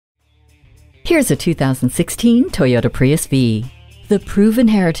Here's a 2016 Toyota Prius V. The proven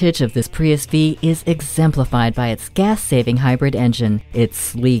heritage of this Prius V is exemplified by its gas-saving hybrid engine, its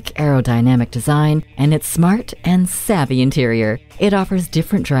sleek aerodynamic design, and its smart and savvy interior. It offers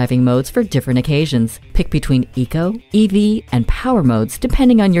different driving modes for different occasions. Pick between Eco, EV, and Power modes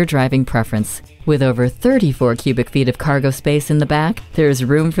depending on your driving preference. With over 34 cubic feet of cargo space in the back, there's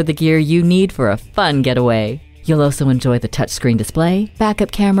room for the gear you need for a fun getaway. You'll also enjoy the touchscreen display,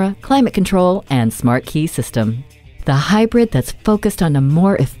 backup camera, climate control, and smart key system. The hybrid that's focused on a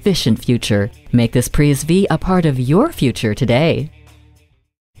more efficient future. Make this Prius V a part of your future today.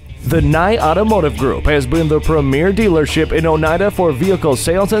 The Nye Automotive Group has been the premier dealership in Oneida for vehicle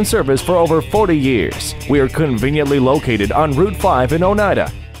sales and service for over 40 years. We are conveniently located on Route 5 in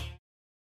Oneida.